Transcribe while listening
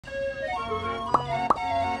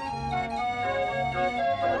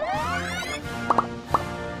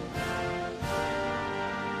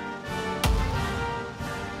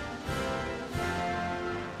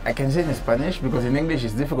I can say in Spanish because in English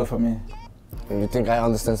it's difficult for me. You think I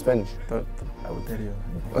understand Spanish? But I will tell you.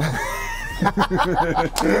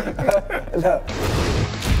 No.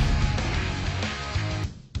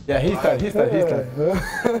 Yeah, he start. Okay,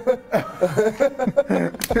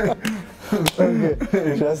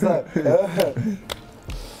 should I start?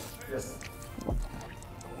 Yes.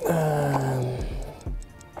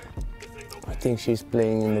 I think she's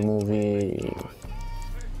playing in the movie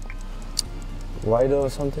Wider or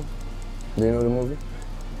something. Do you know the movie?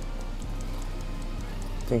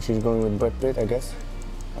 I think she's going with Brad Pitt, I guess.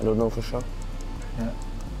 I don't know for sure. Yeah.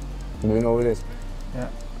 Do you know who it is? Yeah.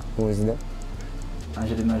 Who is that?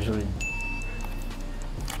 Angelina Jolie.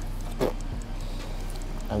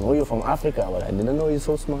 I know you're from Africa, but I didn't know you're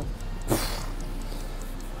so smart.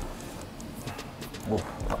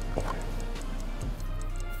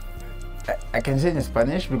 I can say in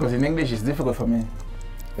Spanish because in English it's difficult for me.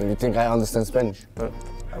 You think I understand Spanish? But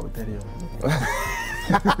I will tell you.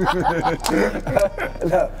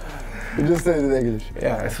 No, you just say it in English.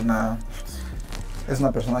 Yeah, es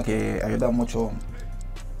una persona que ayuda mucho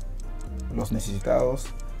los necesitados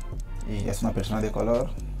y es una persona de color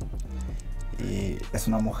y es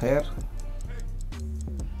una mujer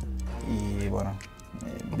y bueno,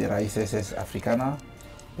 de raíces es africana,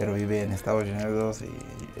 pero vive en Estados Unidos y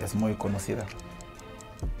es muy conocida.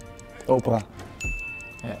 Oprah.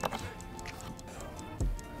 Yeah.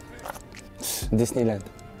 Disneyland.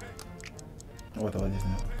 What about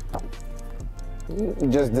Disneyland?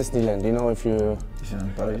 Just Disneyland, you know, if you...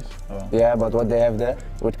 Disneyland Paris? Oh. Yeah, but what they have there?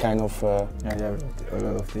 What kind of... Yeah, they have a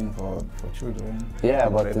lot of things for children. Yeah,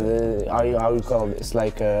 but how you call it? It's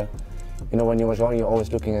like, you know, when you was young, you're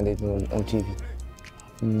always looking at it on TV.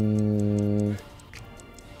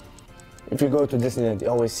 If you go to Disneyland, you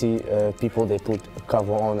always see people, they put a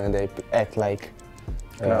cover on and they act like...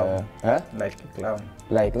 Clown. Huh? Like a clown.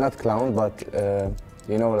 Like, not clown, but,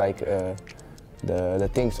 you know, like the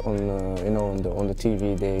things on, you know, on the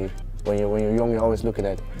TV, they, when you're young, you always look at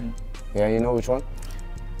that. Mm. Yeah, you know which one?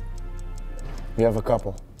 You have a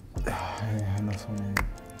couple. Yeah, I know so many.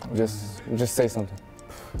 Just say something.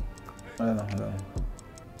 I don't know.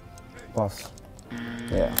 Pass.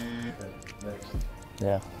 Yeah.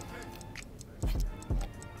 Yeah.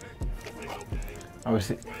 I will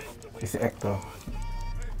say, it's actor.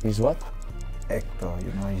 He's what? Actor,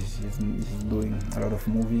 you know, he's doing a lot of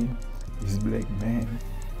movie. He's black man.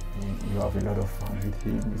 You have a lot of fun with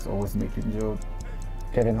him. He's always making jokes.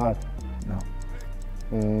 Kevin Hart? No.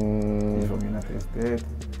 He's from United States.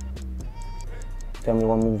 Tell me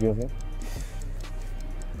one movie of him.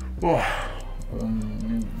 Oh, I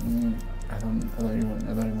don't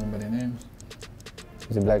remember the names.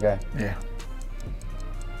 He's a black guy. Yeah.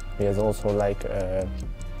 He has also like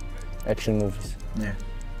action movies. Yeah.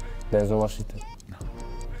 Denzel Washington. No.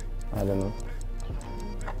 I don't know.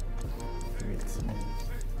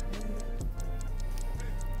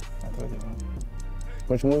 I told you.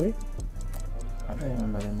 Which movie? I don't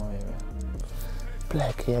remember the movie.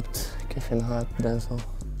 Black, je hebt Kevin Hart, Denzel.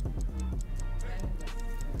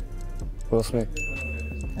 Will Smith.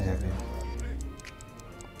 Exactly.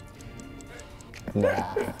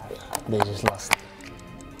 Nah, they just lost.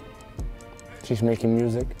 She's making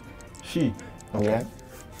music. She? Okay. Yeah.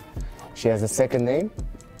 She has a second name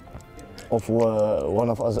of one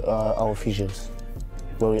of us, our features,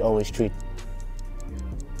 where we always treat.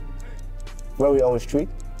 Where we always treat?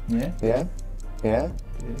 Yeah? Yeah? Yeah?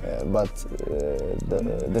 Okay. But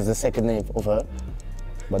there's the second name of her,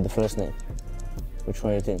 but the first name. Which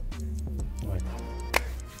one do you think? Wait.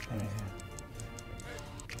 Let me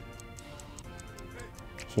see.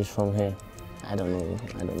 She's from here. I don't know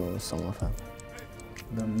the song of her.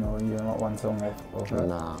 Don't know, you know one song of her?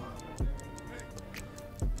 Nah.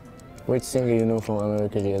 Which singer you know from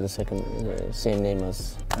America has the second, same name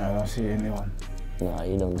as? I don't see anyone. Nah,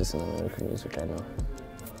 you don't listen to American music, I know.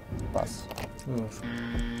 Pass. Yes.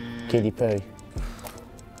 Katy Perry.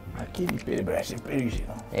 Katy Perry, but I say Perry, you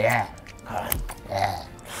know. Yeah. Yeah.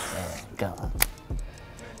 Go on.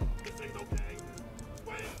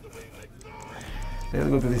 Let's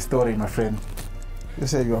go to this story, my friend. You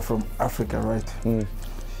said you are from Africa, right? Mm.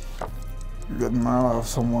 You got married of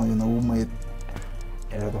someone, you know, who made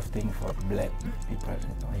a lot of things for black people. You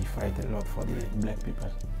know, he fight a lot for the black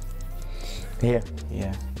people. Here?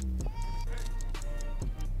 Yeah.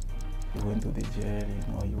 He went to the jail, you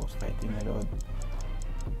know, he was fighting a lot.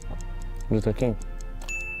 Luther King?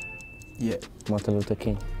 Yeah. Martin Luther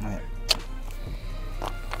King. Yeah.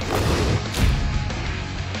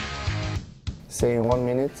 Say in 1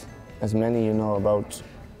 minute, as many you know about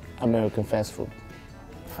American fast food.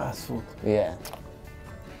 Fast food? Yeah.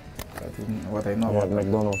 I think what I know They have about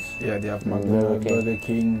McDonald's. Yeah, they have McDonald's, Burger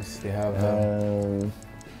Kings. They have.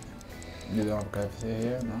 You don't have KFC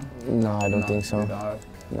here, no? No, I don't think so. They don't have.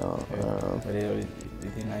 No. But the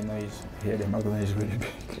thing I know is here the McDonald's is really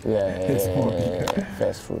big. Yeah,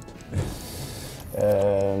 fast food.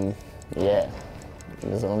 Yeah,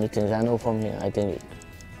 that's the only things I know from here. I think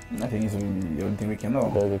it's the only thing we can know.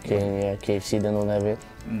 Burger King, yeah, KFC, they don't have it.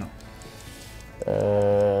 No.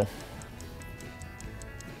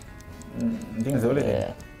 I think it's the only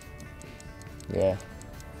thing. Yeah.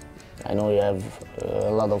 I know you have a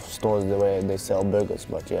lot of stores where they sell burgers,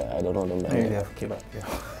 but yeah, I don't know them. Maybe they have kebab, yeah.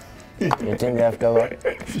 You think they have kebab?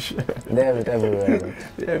 Sure. They have it everywhere.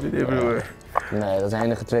 They have it everywhere. Nee, dat is de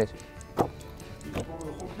enige twee.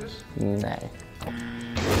 Nee.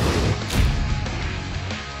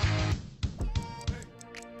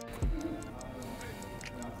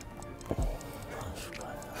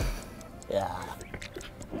 Ja.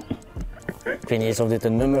 Ik weet niet eens of dit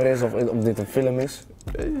een nummer is of dit een film is.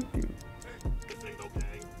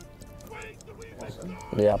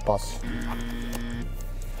 Ja, pas.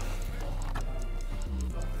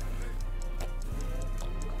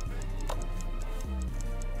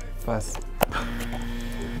 Pas.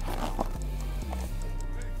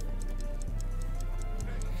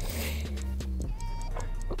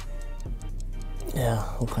 Ja,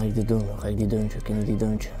 hoe ga ik dit doen? Hoe ga ik die deuntje? Ken ik die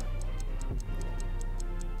deuntje?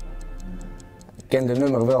 Ik ken de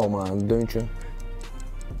nummer wel, maar een deuntje.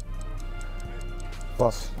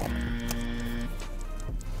 Pas.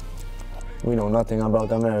 We know nothing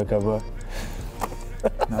about America, bro.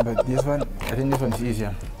 No, but this one, I think this one is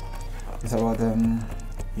easier. It's about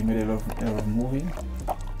he made a lot of movie.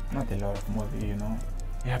 Not a lot of movie, you know.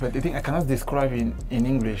 Yeah, but the thing I cannot describe in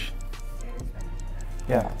English.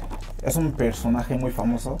 Yeah, es un personaje muy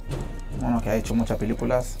famoso, uno que ha hecho muchas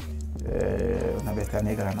películas. Una bestia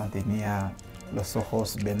negra, no tenía los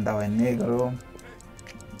ojos vendados en negro.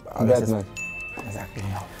 A veces... Batman. Exactly.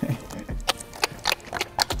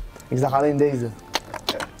 Ik zag alleen deze.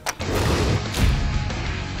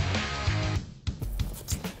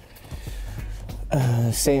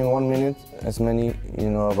 Say in 1 minute as many you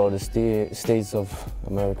know about the states of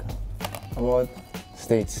America. About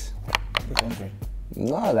States. the country.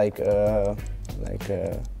 No, like you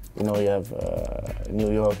know, you have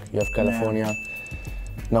New York, you have California. Yeah.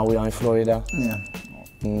 Now we are in Florida. Yeah.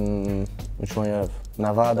 Which one you have?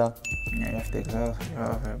 Nevada. Yeah, you have Texas. You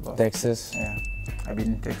have Texas. Yeah, I've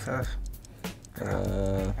been in Texas.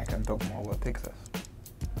 I can talk more about Texas.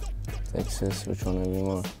 Texas. Which one have you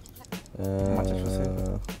more?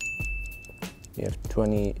 Massachusetts. You have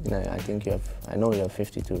 20. No, I think you have. I know you have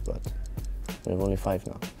 52, but we have only 5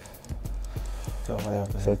 now. So what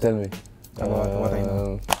else? So tell me. About what I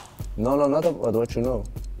know. No, not about what you know.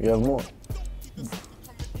 You have more.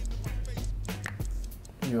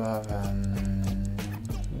 You have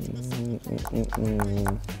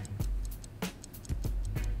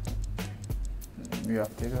you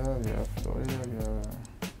have Texas, you have Florida, you have...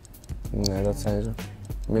 Nee, dat zijn ze.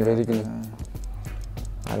 Meer weet ik niet.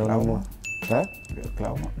 I don't know more. Huh?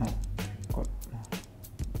 Oklahoma? No.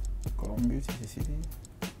 Columbus is a city.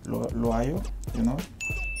 Ohio, you know?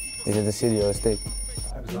 Is it a city or a state?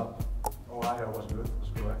 Ohio was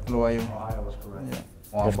correct. Ohio. Ohio was correct. Yeah.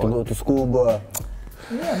 You have to go to school, boy.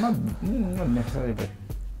 Yeah, not necessarily, but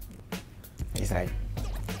it's like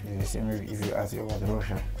it's the same if you ask you about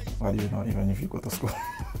Russia, what do you know even if you go to school?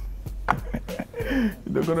 You're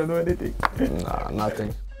not gonna know anything. Nah,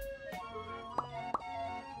 nothing.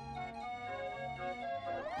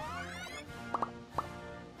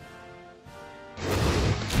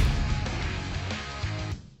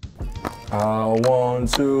 I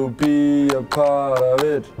want to be a part of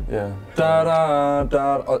it. Yeah. Da da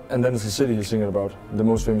da. Oh, and then it's the city he's singing about, the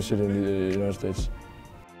most famous city in the United States.